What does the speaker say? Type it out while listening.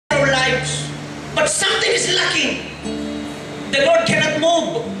lives. But something is lacking. The Lord cannot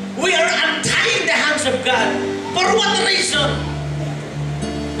move. We are untying the hands of God. For what reason?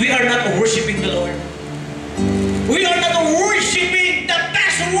 We are not worshiping the Lord. We are not worshiping the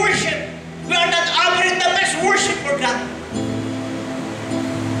best worship. We are not offering the best worship for God.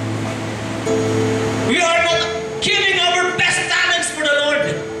 We are not giving our best talents for the Lord.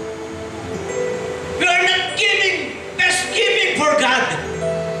 We are not giving best giving for God.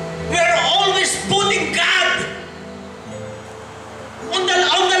 We are always putting God on the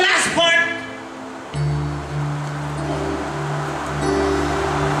last part.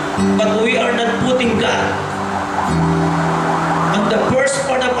 But we are not putting God on the first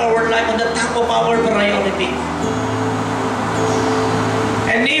part of our life, on the top of our priority.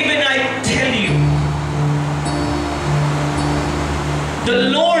 And even I tell you,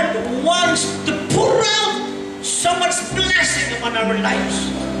 the Lord wants to pour out so much blessing upon our lives.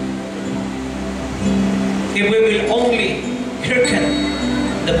 If we will only hearken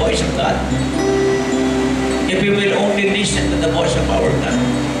the voice of God. If we will only listen to the voice of our God.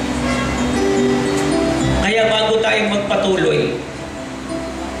 Kaya bago tayong magpatuloy,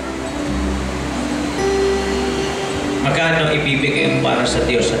 magkano ibibigay mo para sa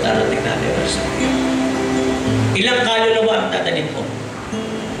Diyos sa darating na anibersaryo? Ilang kaluluwa ang dadalhin mo?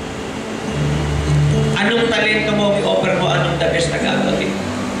 Anong talento mo i-offer mo? Anong the best na gagawin?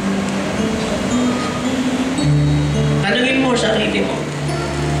 Tanungin mo sarili mo.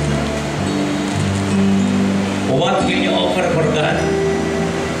 What will you offer for God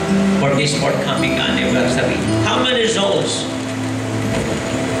for this forthcoming anniversary? How many souls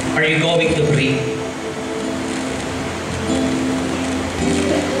are you going to bring?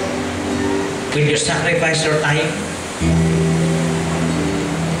 Will you sacrifice your time?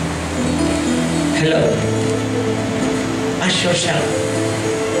 Hello. Ask yourself.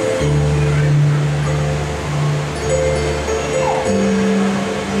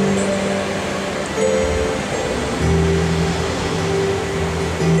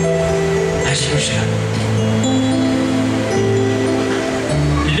 Ask yourself.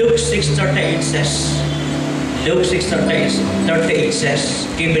 Luke 6:38 says, Luke 6:38 says,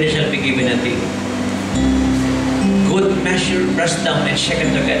 given it shall be given unto you. Good measure, pressed down and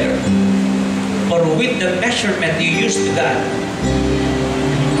shaken together. For with the measurement you use to God,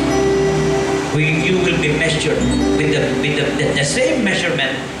 you will be measured with the same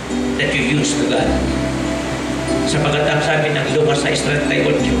measurement that you use to God. Sapagat ang sabi ng Lucas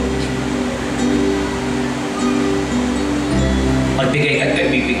 6:38, magbigay ka at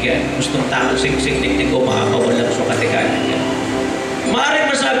kayo bibigyan. Gustong takang singsing tingting ko makakawalan sa katikanan niya. Maaaring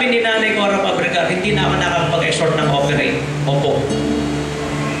masabi ni Nanay Cora Fabregat, hindi na ako nakapag-exhort ng offering. Opo.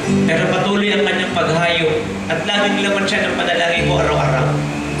 Pero patuloy ang kanyang paghayo at laging laman siya ng panalangin mo araw-araw.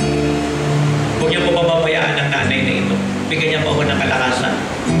 Huwag niyo po pababayaan ang nanay na ito. Bigyan niya po ako ng kalakasan.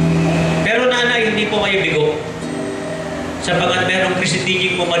 Pero nanay, hindi po kayo bigo. Sapagat merong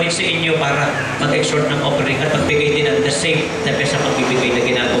presiding pumalit sa inyo para mag-exhort ng offering at magbigay din ng the same na besa magbibigay na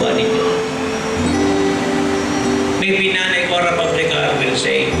ginagawa ninyo. Maybe Nanay Cora Fabregat will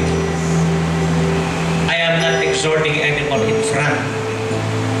say, I am not exhorting anyone in front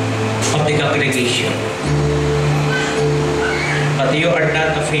of the congregation. But you are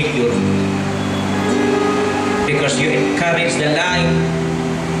not a failure because you encourage the life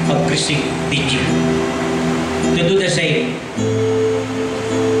of Christian teaching to do the same.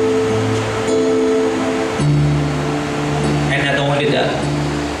 And not only that,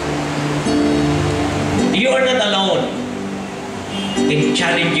 you are not alone in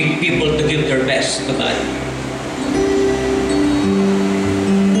challenging people to give their best to God.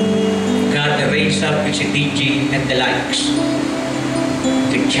 God raised up His teaching and the likes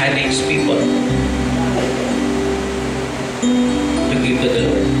to challenge people to give to the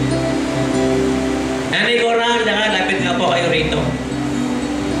Lord. Nanay Cora, lapit nga po kayo rito.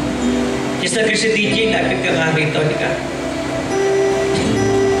 Sister Chrissy DJ, lapit ka nga rito.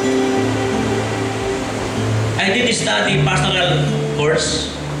 I did study pastoral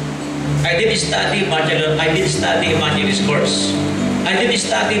course. I did study evangelist course. I did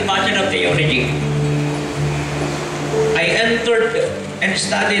study Bachelor of Theology. I entered and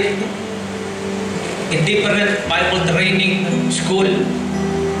studied in different Bible training school.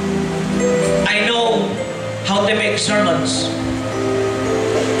 I know how to make sermons.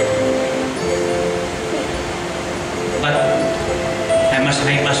 But I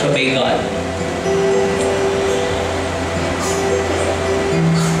must obey God.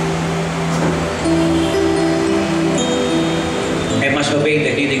 I must obey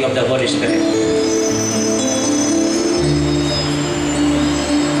the leading of the Holy Spirit.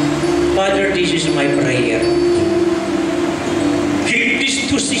 this is my prayer. Give these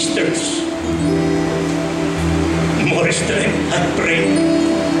two sisters more strength, I pray.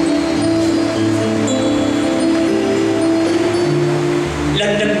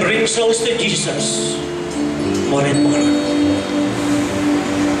 Let them bring souls to Jesus more and more.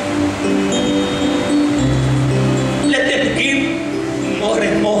 Let them give more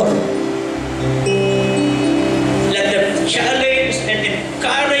and more. Let them challenge and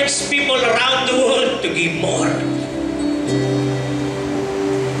encourage people around the world to give more.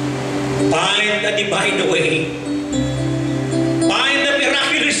 Find the divine way. Find the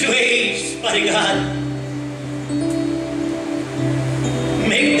miraculous ways, Father God.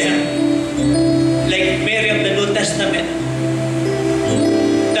 Make them like Mary of the New Testament,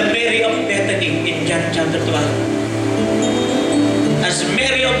 the Mary of Bethany in John chapter 12. As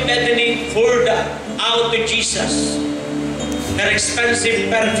Mary of Bethany poured out to Jesus her expensive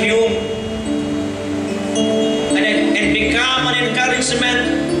perfume and become an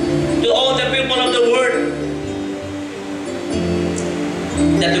encouragement to all the people of the world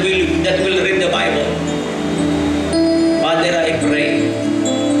that will read the Bible. Father, I pray,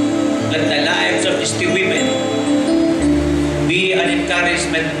 let the lives of these two women be an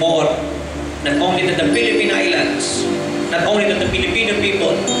encouragement more, not only to the Philippine Islands, not only to the Filipino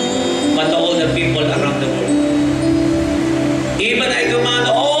people, but to all the people around the world. Even I command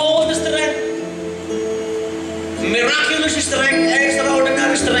all the strength, miraculous strength,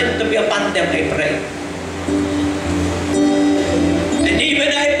 extraordinary strength to be upon them, I pray. And even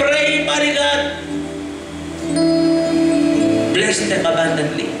I pray, Father God, bless them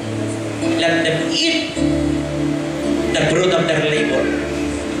abundantly. Let them eat the fruit of their labor.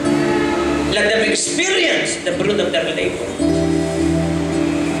 Let them experience the fruit of their labor.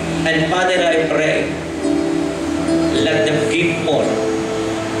 And Father, I pray, let them give more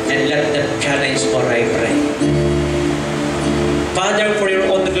and let them challenge more, I pray. Father, for your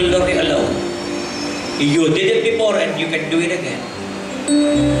own glory alone, you did it before and you can do it again.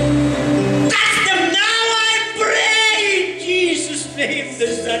 Touch them now, I pray, in Jesus' name, the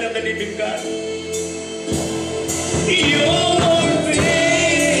Son of the living God. Your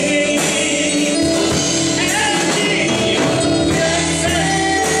faith and in your presence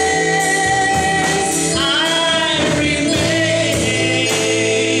I remain.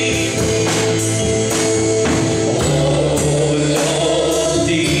 All of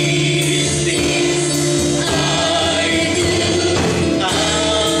these things I do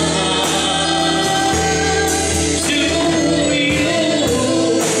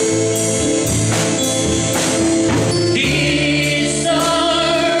to you.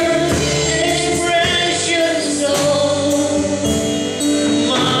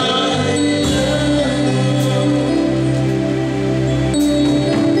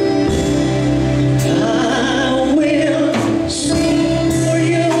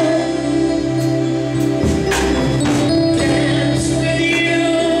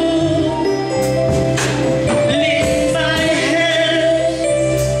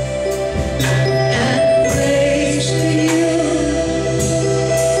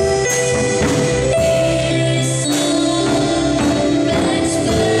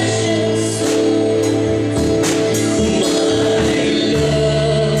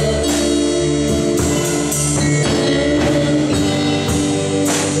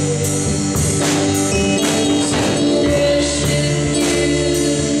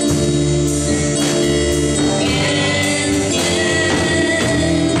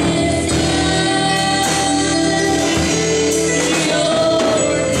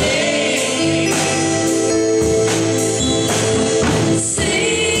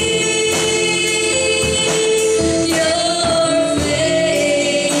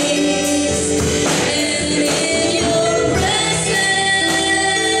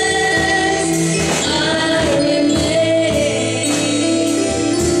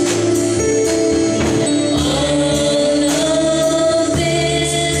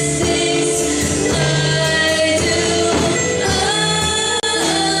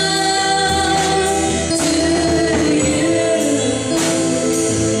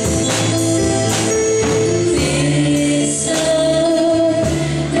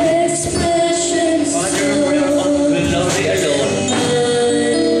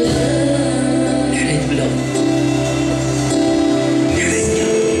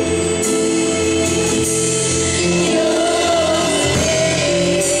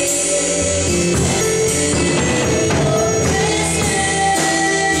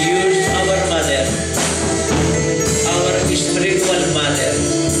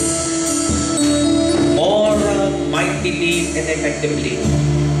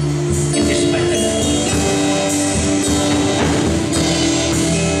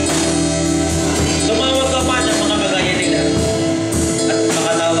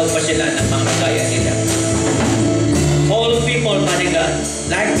 God,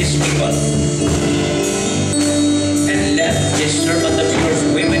 like these people. And let this servant of yours,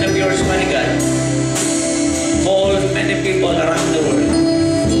 women of yours, my God, call many people around the world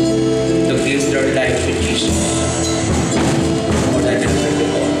to give their lives to Jesus. More than ever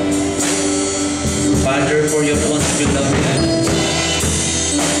before. Father, for your own good love,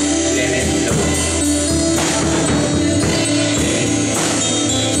 let it flow.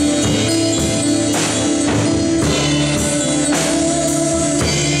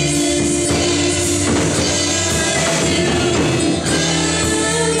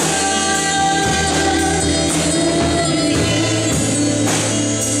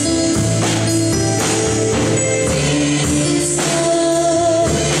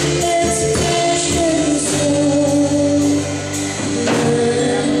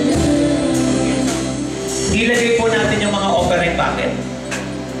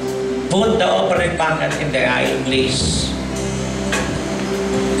 Put the offering bucket in the aisle, please.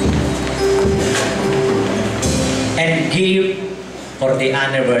 And give for the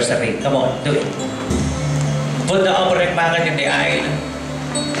anniversary. Come on, do it. Put the offering bucket in the aisle.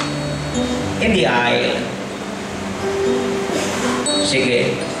 In the aisle.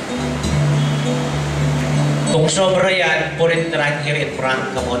 Sige. Kung sobra yan, put it right here in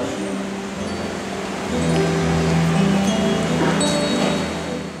front. Come on.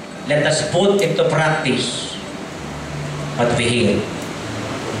 Let us put into practice what we hear.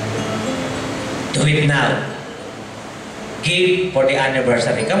 Do it now. Give for the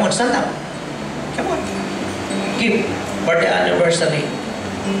anniversary. Come on, stand up. Come on. Give for the anniversary.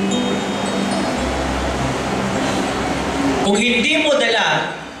 Kung hindi mo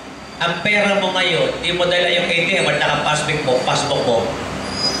dala ang pera mo ngayon, hindi mo dala yung ATM at naka-passbook mo,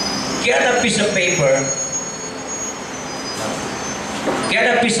 get a piece of paper. Get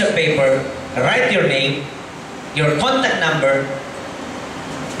a piece of paper, write your name, your contact number,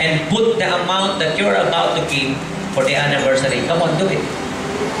 and put the amount that you're about to give for the anniversary. Come on, do it.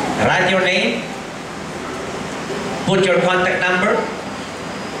 Write your name, put your contact number,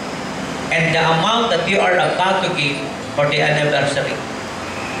 and the amount that you are about to give for the anniversary.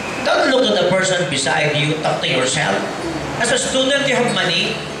 Don't look at the person beside you, talk to yourself. As a student, you have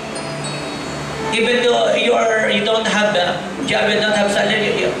money. Even though you don't have the job, you don't have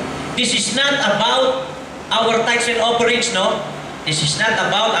salary. This is not about our tithes and offerings, no? This is not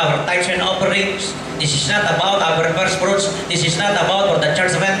about our tithes and offerings. This is not about our first fruits. This is not about for the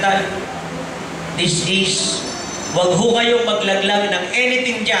church rental. This is, wag ho kayong maglaglag ng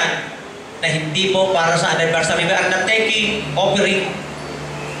anything dyan na hindi po para sa anniversary. We are not taking offering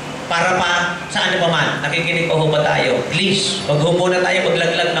para pa sa ano pa man. Nakikinig pa ho ba tayo? Please, wag ho muna tayo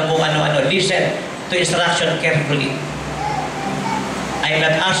maglaglag ng kung ano-ano. Listen to instruction carefully. I'm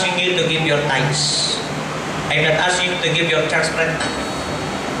not asking you to give your tithes. I'm not asking you to give your church rent.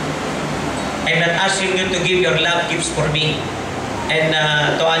 I'm not asking you to give your love gifts for me and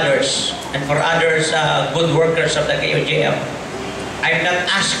to others and for others good workers of the KOJM. I'm not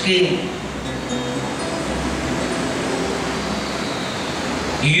asking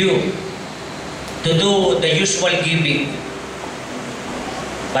you to do the usual giving,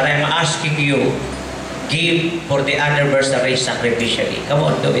 but I'm asking you, give for the anniversary sacrificially. Come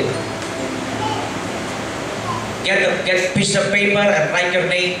on, do it. Get a piece of paper and write your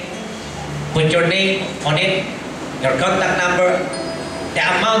name. Put your name on it, your contact number, the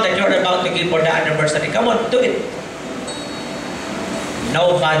amount that you're about to give for the anniversary. Come on, do it.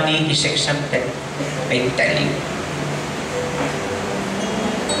 Nobody is exempted. I tell you.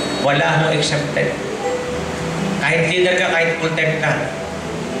 Wala mo exempted. Kahit leader ka, kahit full-time ka.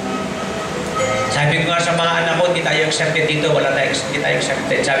 Sabi ko nga sa mga anak ko, hindi tayo accepted dito. Hindi tayo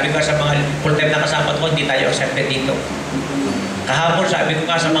accepted. Sabi ko nga sa mga full-time na kasama ko, hindi tayo accepted dito. Kahapon, sabi ko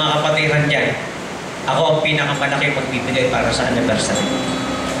nga sa mga kapatiran dyan, ako ang pinakamalaki pagbibigay para sa anniversary.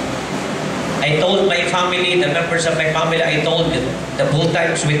 I told my family, the members of my family, I told the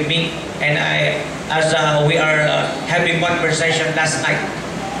full-times with me, and as we are having conversation last night,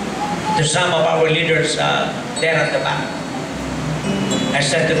 to some of our leaders there at the back. I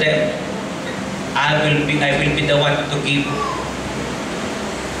said to them, I will be the one to give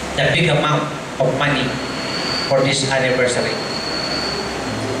the big amount of money for this anniversary.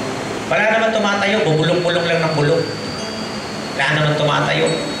 Wala naman tumatayo, bubulong-bulong lang ng bulong. Wala naman tumatayo.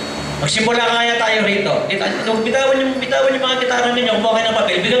 Magsimula kaya tayo rito. Bitawan yung mga gitara ninyo, kumuha kayo ng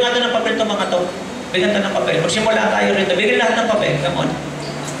papel. Bigyan natin ng papel itong mga to. Bigyan natin ng papel. Magsimula tayo rito. Bigyan lahat ng papel. Come on.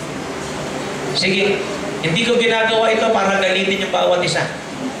 Sige, hindi ko ginagawa ito para galitin yung bawat isa.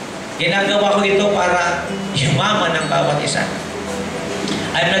 Ginagawa ko ito para yumaman ang bawat isa.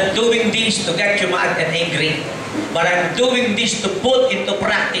 I'm not doing this to get you mad and angry. But I'm doing this to put into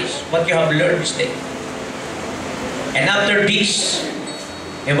practice what you have learned this day. And after this,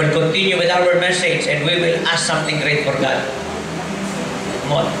 we will continue with our message and we will ask something great for God.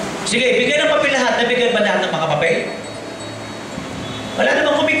 Come on. Sige, bigyan ng papel lahat. Nabigyan ba lahat ng mga papel? Wala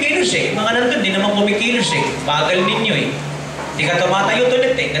namang kumikilos eh. Mga nandun, di naman kumikilos eh. Bagal ninyo eh. Di ka tumatayo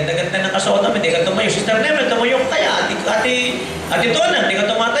tulit eh. Ganda-ganda ng kasuot namin. Di ka tumayo. Sister Never, tumayo ko kaya. Ati Tonan, di ka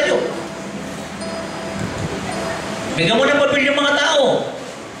tumatayo. Bigyan mo ng papel yung mga tao.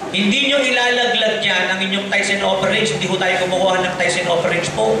 Hindi nyo ilalaglag yan ang inyong tithes and offerings. Hindi ko tayo kumukuha ng tithes and offerings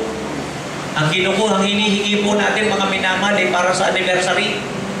po. Ang kinukuha, ang hinihingi po natin mga minamahal ay para sa anniversary.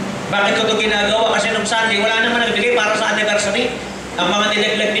 Bakit ko ito ginagawa? Kasi nung Sunday, wala naman nagbigay para sa anniversary. Ang mga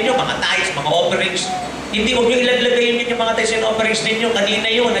nilaglag ninyo, mga tithes, mga offerings. Hindi ko nyo ilaglagayin yung mga tithes and offerings ninyo. Kanina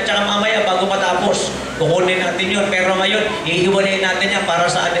yun, at saka mamaya bago matapos. Kukunin natin yun. Pero ngayon, ihiwalay natin yan para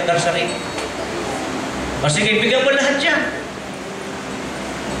sa anniversary. O sige, bigyan mo lahat yan.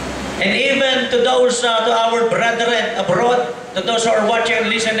 And even to those, to our brethren abroad, to those who are watching and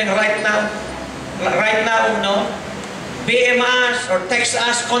listening right now, no? PM us or text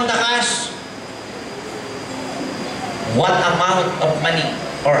us, contact us. What amount of money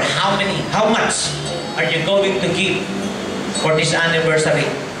or how much are you going to give for this anniversary?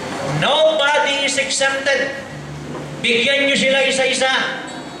 Nobody is exempted. Bigyan nyo sila isa-isa.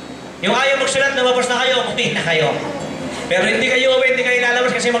 Yung ayaw magsulat, lumabas na kayo, umuwi na kayo. Pero hindi kayo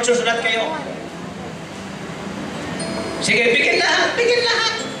lalabas kasi magsusulat kayo. Sige, bigyan lahat. Bigyan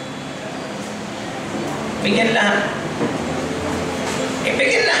lahat. Bigyan lahat.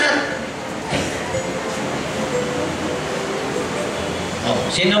 Oh,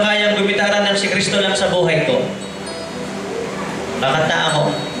 sino kayang gumitaran ng si Kristo lang sa buhay ko? Kakanta ako.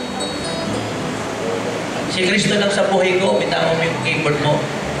 Si Kristo lang sa buhay ko, bitaw mo yung keyboard mo.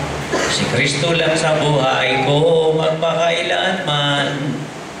 Si Kristo lang sa buhay ko, magpakailanman.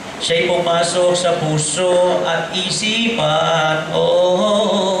 Siya'y pumasok sa puso at isipan.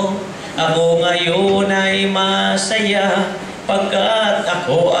 Oh, ako ngayon ay masaya, pagkat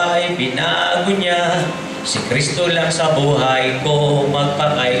ako ay binago niya. Si Kristo lang sa buhay ko,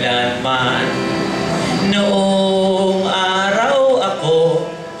 magpakailanman. Noong araw ako,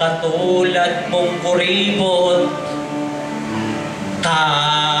 katulad mong kuribot,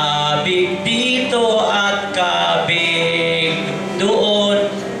 kabig dito at kabig doon.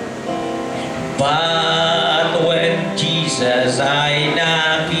 But when Jesus ay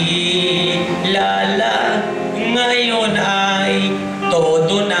nakilala, ngayon ay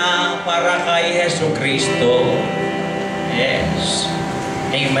todo na para kay Yesu Kristo. Yes.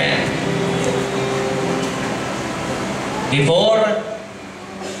 Amen. Before,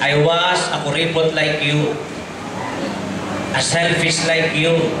 I was a kuripot like you, a selfish like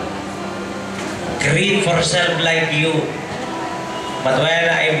you, greed for self like you. But when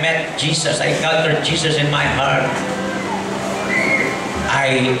I met Jesus, I encountered Jesus in my heart,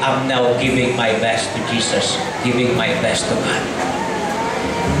 I am now giving my best to Jesus, giving my best to God.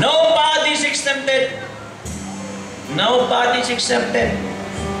 Nobody's exempted. Nobody's exempted.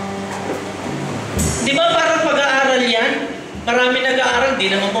 Di ba parang pag-aaral yan? Marami nag-aaral, di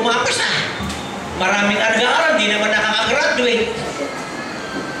naman pumapasa. Maraming nag-aaral, di naman nakaka-graduate.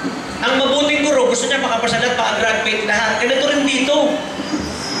 Ang mabuting guro, gusto niya makapasa lahat, makagraduate lahat. Ganito rin dito.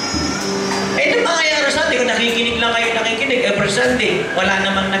 Eh, ano mangyayari sa atin? Kung nakikinig lang kayo, nakikinig every Sunday, wala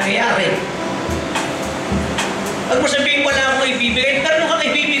namang nangyayari. Pag mo sabihin, wala akong ibibigay, pero kang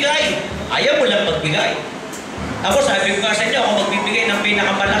ibibigay. Ayaw mo lang magbigay. Ako, sabi ko sa inyo, ako magbibigay ng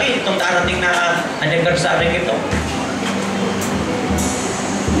pinakamalaki itong darating na anniversary ito.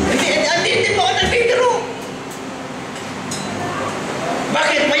 Hindi po ako nagbibiro.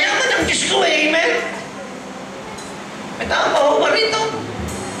 Bakit? Mayaman ang Diyos ko eh, amen? May tama ako ba rito?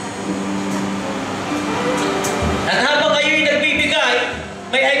 At habang kayo'y nagbibigay,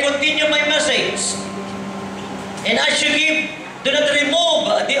 may I continue my message. And as you give, do not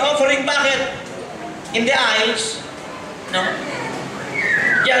remove the offering bucket in the aisles. No?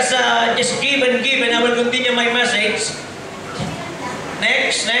 Just give and give, and I will continue my message.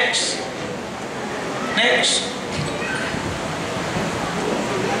 Next.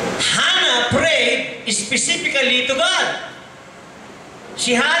 Hannah prayed specifically to God.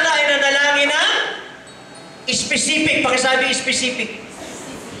 Si Hannah ay nanalangin na specific. Pakisabi specific.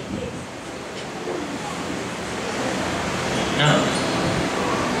 No?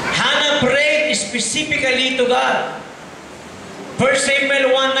 Hannah prayed specifically to God. 1 Samuel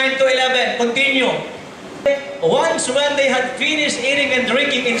 1:9-11. Continue. Once when they had finished eating and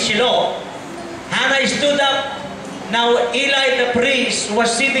drinking in Shiloh, Hannah stood up Now Eli the priest was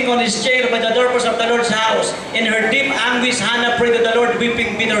sitting on his chair by the doorpost of the Lord's house. In her deep anguish, Hannah prayed to the Lord,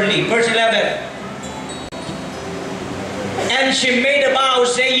 weeping bitterly. Verse 11. And she made a vow,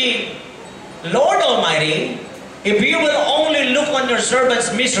 saying, Lord Almighty, if you will only look on your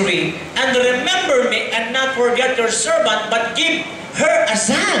servant's misery, and remember me, and not forget your servant, but give her a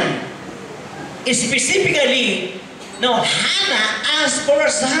son. Specifically, now Hannah asked for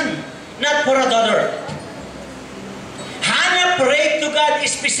a son, not for a daughter. Hannah prayed to God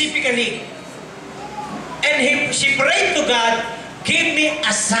specifically. And she prayed to God, give me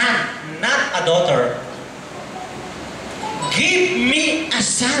a son, not a daughter. Give me a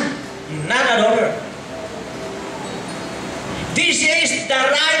son, not a daughter. This is the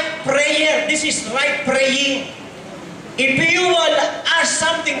right prayer. This is right praying. If you will ask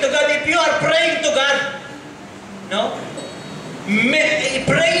something to God, if you are praying to God, no?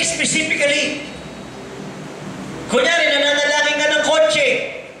 Pray specifically. Kunyari, nananalangin ka ng kotse,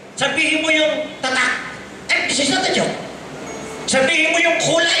 sabihin mo yung tatak. This is not a joke. Sabihin mo yung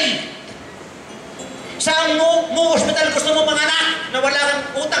kulay. Saan mo hospital gusto mo manganak na wala kang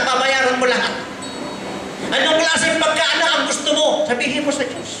utang, babayaran mo lahat. Anong klaseng pagkaanak ang gusto mo? Sabihin mo sa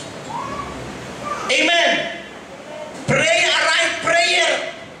Diyos. Amen. Pray a right prayer.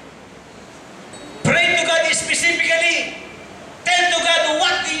 Pray to God specifically. Tell to God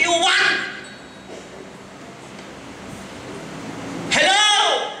what do you want. Hello?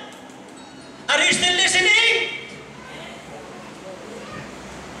 Are you still listening?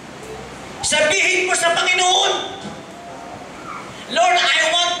 Sabihin mo sa Panginoon, Lord, I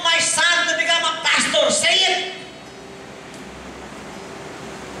want my son to become a pastor. Say it.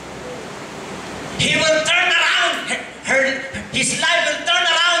 He will turn around. His life will turn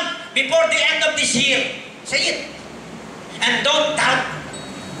around before the end of this year. Say it. And don't doubt.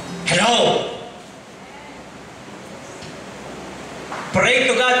 Hello? Pray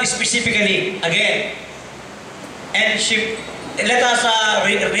to God specifically again. And let us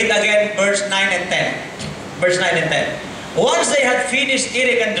read again verse 9 and 10. Verse 9 and 10. Once they had finished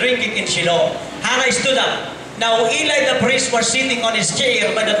eating and drinking in Shiloh, Hannah stood up. Now Eli the priest was sitting on his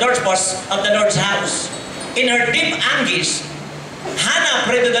chair by the doorpost of the Lord's house. In her deep anguish, Hannah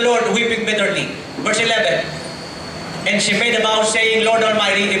prayed to the Lord, weeping bitterly. Verse 11. And she made a vow, saying, Lord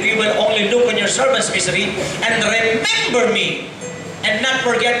Almighty, if you will only look on your servant's misery, and remember me, and not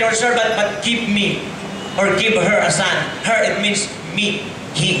forget your servant, but give me, or give her a son. Her, it means me,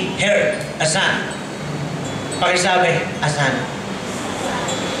 he, her, a son. Pakisabi, a son.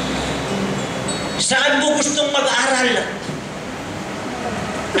 Saan mo gustong mag-aral?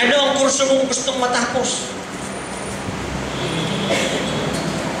 Ano ang kurso mong gustong matapos?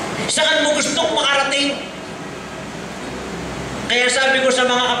 Saan mo gustong makarating? Kaya sabi ko sa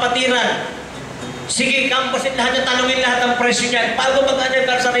mga kapatiran, sige, campusin lahat yan, tanungin lahat ang presyo niyan. Bago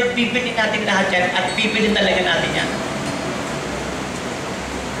mag-anniversary, bibili natin lahat yan at bibili talaga natin yan.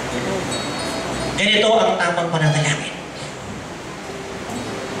 Ganito ang tamang pananalangin.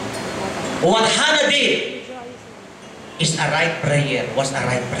 What Hannah did is a right prayer, was a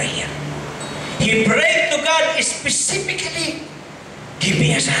right prayer. He prayed to God specifically, give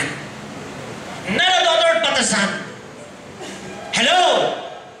me a son. Not a daughter, but a son. Hello?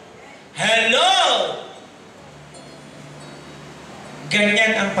 Hello?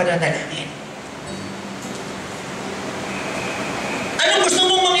 Ganyan ang pananalangin. Anong gusto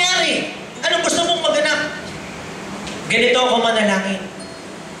mong mangyari? Anong gusto mong maganap? Ganito ako manalangin.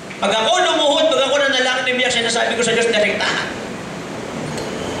 Pag ako lumuhod, pag ako nanalangin ng biyak, sinasabi ko sa Diyos, direktahan.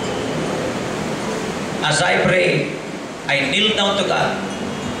 As I pray, I kneel down to God.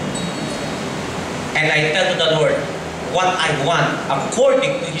 And I tell to the Lord what I want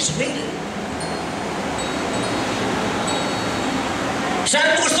according to His will.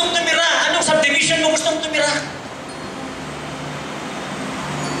 Saan mo gustong tumira? Anong subdivision mo gustong tumira?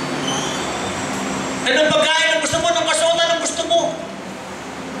 Anong pagkain ang gusto mo? Anong kasuotan ang gusto mo?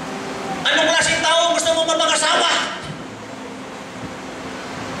 Anong klaseng tao ang gusto mo mag-asawa?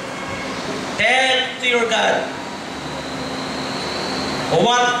 Tell to your God,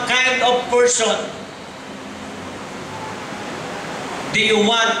 what kind of person do you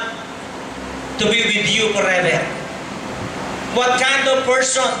want to be with you forever? What kind of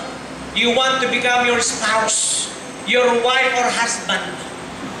person you want to become your spouse, your wife or husband?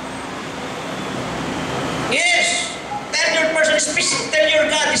 Yes. Tell your person, tell your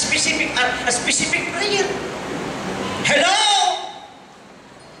God a specific prayer. Hello?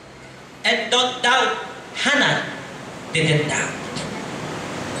 And don't doubt. Hannah didn't doubt.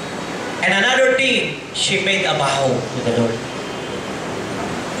 And another thing, she made a vow to the Lord.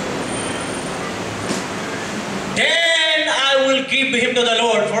 Then I will give him to the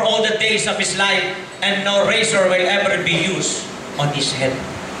Lord for all the days of his life, and no razor will ever be used on his head.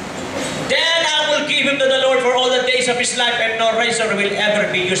 Then I will give him to the Lord for all the days of his life, and no razor will ever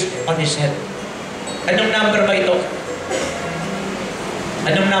be used on his head. Anong number ba ito?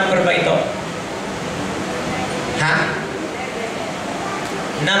 Anong number ba ito? Ha?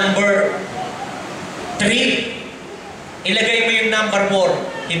 Number 3. Ilagay mo yung number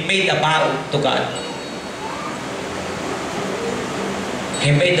 4. He made a vow to God. He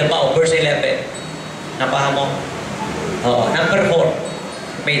made a vow. Verse 11. Napaha mo? Oo. Number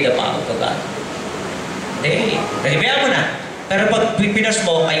 4. Made a vow to God. Hindi. Nalibayan mo na. Pero pag pinos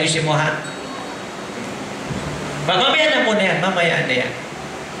mo, ayusin mo ha. Mamaya na muna yan. Mamaya na yan.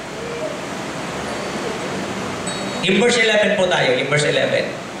 In verse 11 po tayo. In verse 11.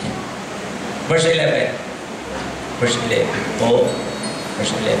 Verse 11. Verse 11 po.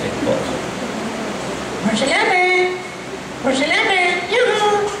 Verse 11 po. Verse 11. Verse 11.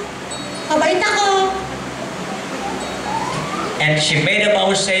 Yuhu! Mabait ako. And she made a vow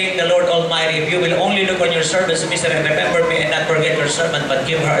saying, the Lord Almighty, if you will only look on your servant's misery and remember me and not forget your servant, but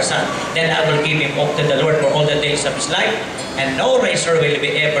give her a son, then I will give him up to the Lord for all the days of his life, and no razor will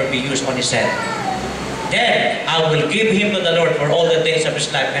ever be used on his head. Then I will give him to the Lord for all the days of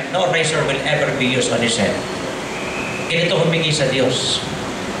his life, and no razor will ever be used on his head. Ganito humingi sa Diyos.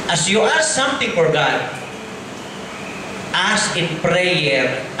 As you ask something for God, ask in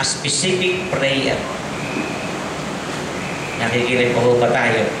prayer a specific prayer. Nakikinig po ba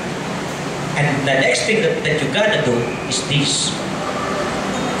tayo? And the next thing that you gotta do is this.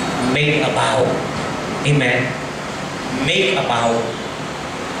 Make a vow. Amen? Make a vow.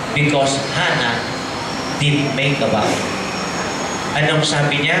 Because Hannah did make a vow. Anong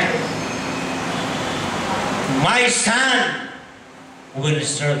sabi niya? My son will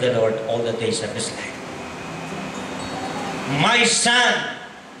serve the Lord all the days of his life. My son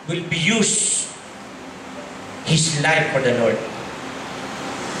will be used his life for the Lord.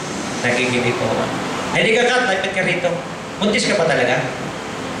 Nakikinig ko ba? Ay, di ka kat, lapit ka rito. Muntis ka pa talaga?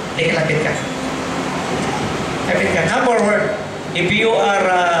 Di ka, lapit ka. Lapit ka. Come forward. If you are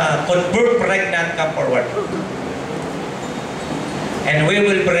confirmed pregnant, come forward. And we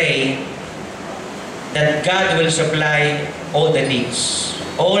will pray that God will supply all the needs.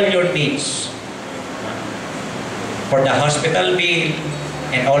 All your needs. For the hospital bill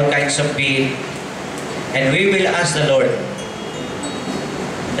and all kinds of bill. And we will ask the Lord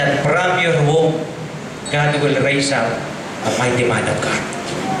that from your womb, God will raise up a mighty man of God.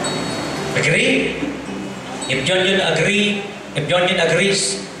 Agree? If John Yun agree, if John Yun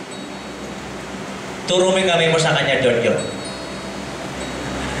agrees, turumin kami mo sa kanya, John Yun.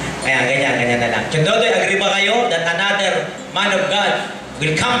 Kaya ganyan na lang. John Dodoy, agree ba kayo that another man of God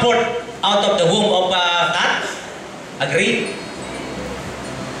will come forth out of the womb of a cat? Agree?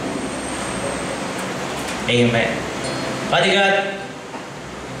 Amen. Father God,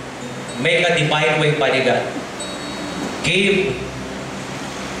 make a divine way, Father God. Give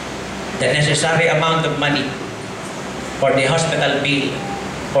the necessary amount of money for the hospital bill,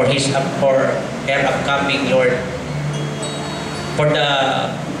 for her upcoming, Lord, for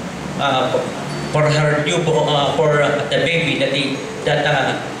her new for the baby that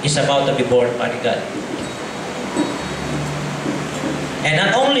is about to be born, Father God. And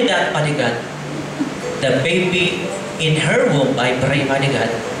not only that, Father God, the baby in her womb, I pray, Father God,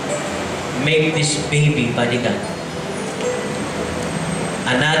 make this baby, Father God,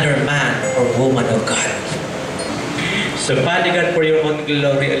 another man or woman of God. So, Father God, for your own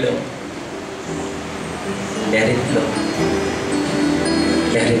glory alone, let it flow.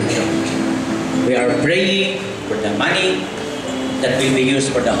 Let it flow. We are praying for the money that will be used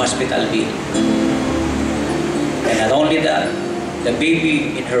for the hospital bill. And not only that, the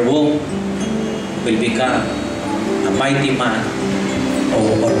baby in her womb will become a mighty man or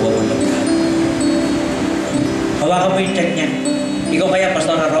woman of God. Hawakan mo yung check niya. Ikaw kaya,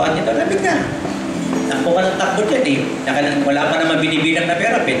 Pastor Roan, dito, lapit ka. Takbo ka ng takbo dyan eh. Wala pa naman binibilang na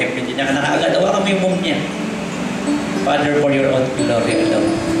pera, pinipindi niya ka na kaagad. Hawakan mo yung mom niya. Father, for your own glory alone,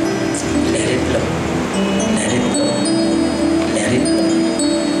 let it flow. Let it flow. Let it flow.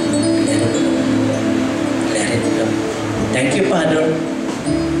 Let it flow. Let it flow. Thank you, Father.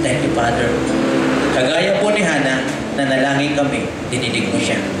 Thank you, Father. Kagaya po ni Hannah, nanalangin kami, dinidig mo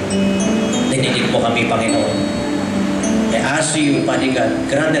siya. Dinidig mo kami, Panginoon. I ask you, Father God,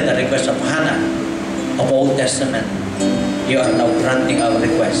 granted the request of Hannah of Old Testament. You are now granting our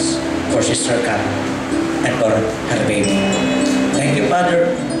request for Sister Kat and for her baby. Thank you,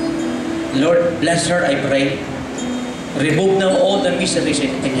 Father. Lord, bless her, I pray. Remove now all the miseries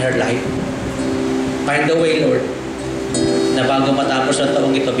in her life. By the way, Lord, na bago matapos ang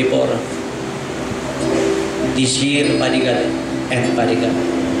taong ito, before this year, Father God, and Father God,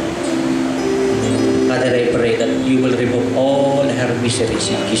 Father, I pray that you will remove all her miseries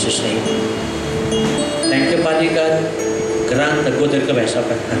in Jesus' name. Thank you, Father God. Grant the good request of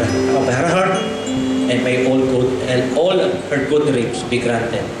her heart, and may all her good dreams be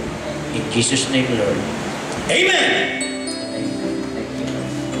granted. In Jesus' name, Lord. Amen!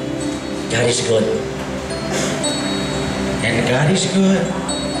 God is good. And God is good.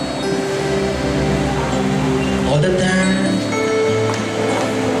 All the time.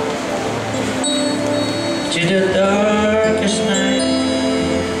 To the darkest night,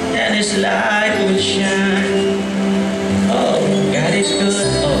 and His light will shine. Oh, God is good.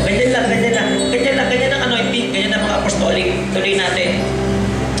 Oh, ganyan lang. Ganyan ang anointing. Ganyan ang mga apostolic. Tuloy natin.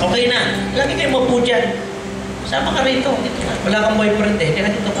 Okay na. Lagi kayo mapu dyan. Sama ka rito. Dito na. Wala kang boyfriend eh.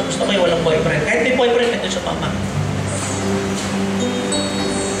 Kaya dito ka gusto kayo walang boyfriend. Kahit may boyfriend, ito sa mama.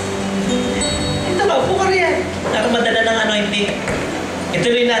 Ito ka, upo ka riyan. Nakamadala ng anointing.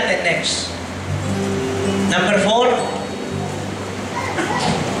 Ituloy natin next. Number 4.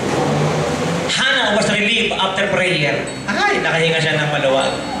 Hannah was relieved after prayer. Ay, nakahinga siya ng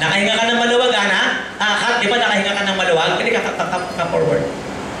maluwag. Nakahinga ka ng maluwag, Hannah? Di ba nakahinga ka ng maluwag? Pwede ka come forward.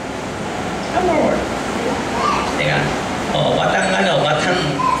 Come forward. Teka. Oo, batang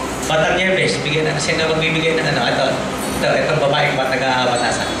Nieves. Bigyan na. Sino magbibigay ng ano? Itong babaeng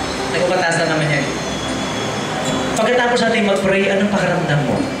nag-batasan. Nag-batasan naman yan. Pagkatapos natin mag-pray, anong pakiramdam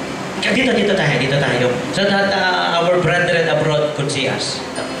mo? Dito tayo. So that our brethren abroad could see us.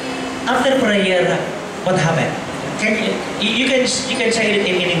 After prayer, what happened? You can say it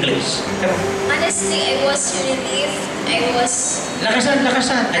in English. Honestly, I was relieved. Lakasan.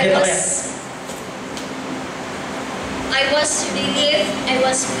 I was relieved. I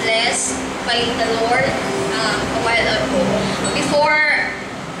was blessed by the Lord a while ago. Before,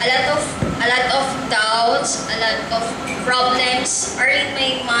 a lot of doubts, a lot of problems are in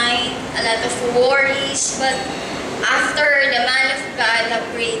my mind, a lot of worries. But after the man of God have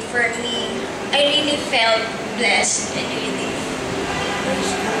prayed for me, I really felt blessed and relieved.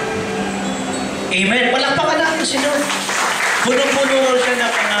 Amen. Palakpakan natin si Lord. Punong-puno siya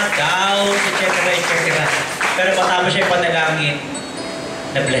ng mga doubts, etc. Pero matapos siya panalangin,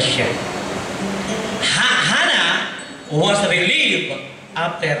 na-bless siya. Hannah was relieved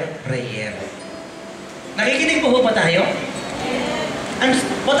after prayer. Nakikinig po ba tayo?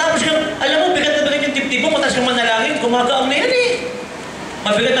 Matapos kang, alam mo, bigat na bigat yung dibdib mo, matapos kang manalangin, gumagaang na yan eh.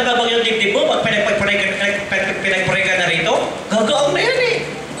 Mabigat na babag yung dibdib mo, pag pinagpray ka na rito, gagaang na yan eh.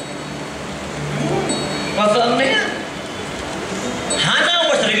 Gagaang na yan. Hannah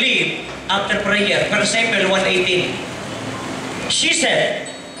was relieved after prayer. 1 Samuel 1:18. She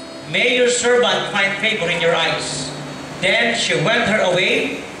said, "May your servant find favor in your eyes." Then she went her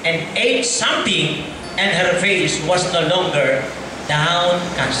away and ate something, and her face was no longer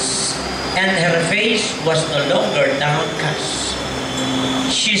downcast. And her face was no longer downcast.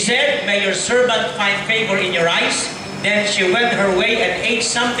 She said, "May your servant find favor in your eyes." Then she went her way and ate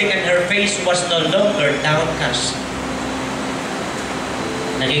something, and her face was no longer downcast.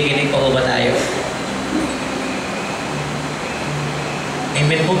 Nakikinig pa ba tayo?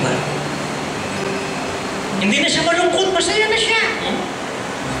 Amen po ba? Hindi na siya malungkot, masaya na siya.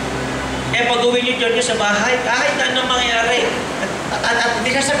 Pag-uwi niyo dyan sa bahay, kahit anong mangyari, at hindi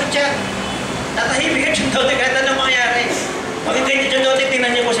sasagot siya. Tatahimik ka dyan daw, kahit anong mangyari. Pag hindi niyo dyan daw,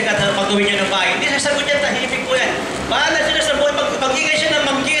 tingnan niyo po siya pag-uwi niyo ng bahay. Hindi sasagot niya, tahimik po yan. Bahala siya sa buhay, pag-ingay siya na,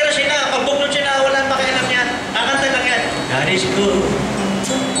 magkira siya na, pagbuklod siya na, walang makialam niya. Kakanta lang yan. God is good.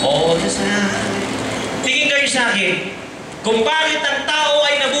 All the time. Tingin kayo sa akin, kung bakit ang tao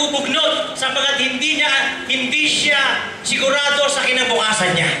ay nabubugnot sapagkat hindi siya sigurado sa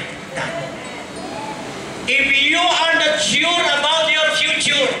kinabukasan niya. If you are not sure about your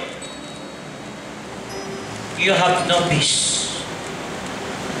future, you have no peace.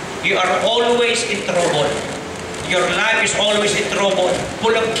 You are always in trouble. Your life is always in trouble,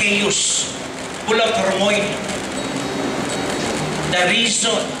 full of chaos, full of turmoil. The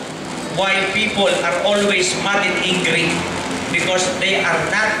reason why people are always mad and angry because they are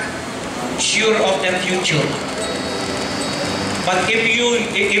not sure of the future. But if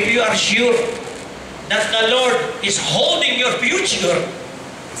you are sure that the Lord is holding your future,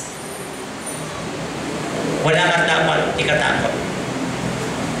 wala kang dapat ikatakot.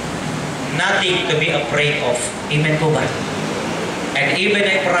 Nothing to be afraid of. Amen po ba? And even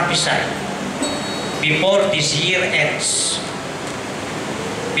I prophesy, before this year ends,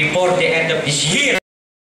 before the end of this year,